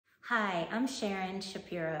Hi, I'm Sharon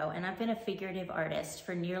Shapiro, and I've been a figurative artist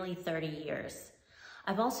for nearly 30 years.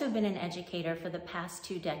 I've also been an educator for the past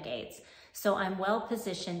 2 decades, so I'm well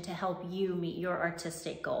positioned to help you meet your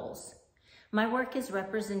artistic goals. My work is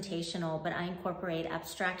representational, but I incorporate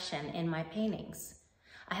abstraction in my paintings.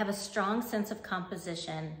 I have a strong sense of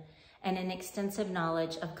composition and an extensive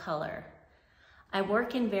knowledge of color. I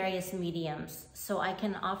work in various mediums, so I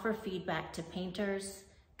can offer feedback to painters,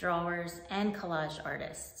 drawers, and collage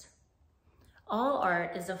artists. All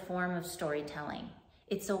art is a form of storytelling.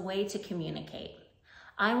 It's a way to communicate.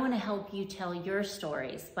 I want to help you tell your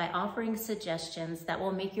stories by offering suggestions that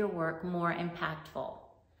will make your work more impactful.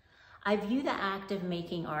 I view the act of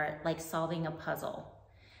making art like solving a puzzle,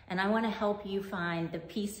 and I want to help you find the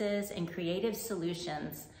pieces and creative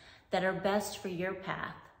solutions that are best for your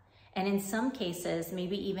path, and in some cases,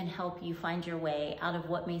 maybe even help you find your way out of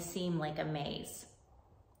what may seem like a maze.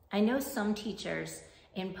 I know some teachers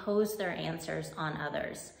impose their answers on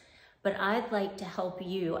others, but I'd like to help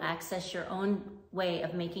you access your own way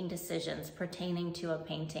of making decisions pertaining to a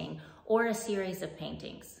painting or a series of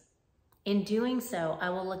paintings. In doing so, I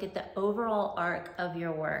will look at the overall arc of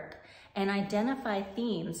your work and identify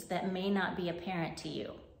themes that may not be apparent to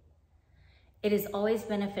you. It is always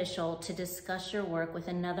beneficial to discuss your work with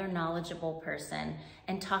another knowledgeable person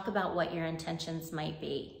and talk about what your intentions might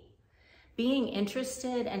be. Being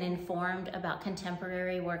interested and informed about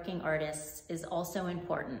contemporary working artists is also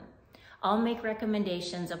important. I'll make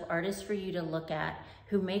recommendations of artists for you to look at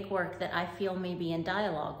who make work that I feel may be in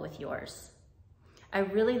dialogue with yours. I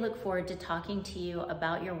really look forward to talking to you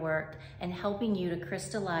about your work and helping you to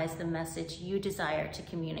crystallize the message you desire to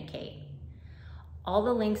communicate. All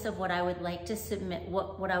the links of what I would like to submit,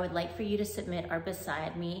 what I would like for you to submit are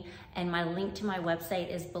beside me, and my link to my website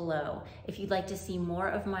is below if you'd like to see more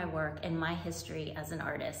of my work and my history as an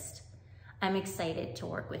artist. I'm excited to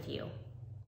work with you.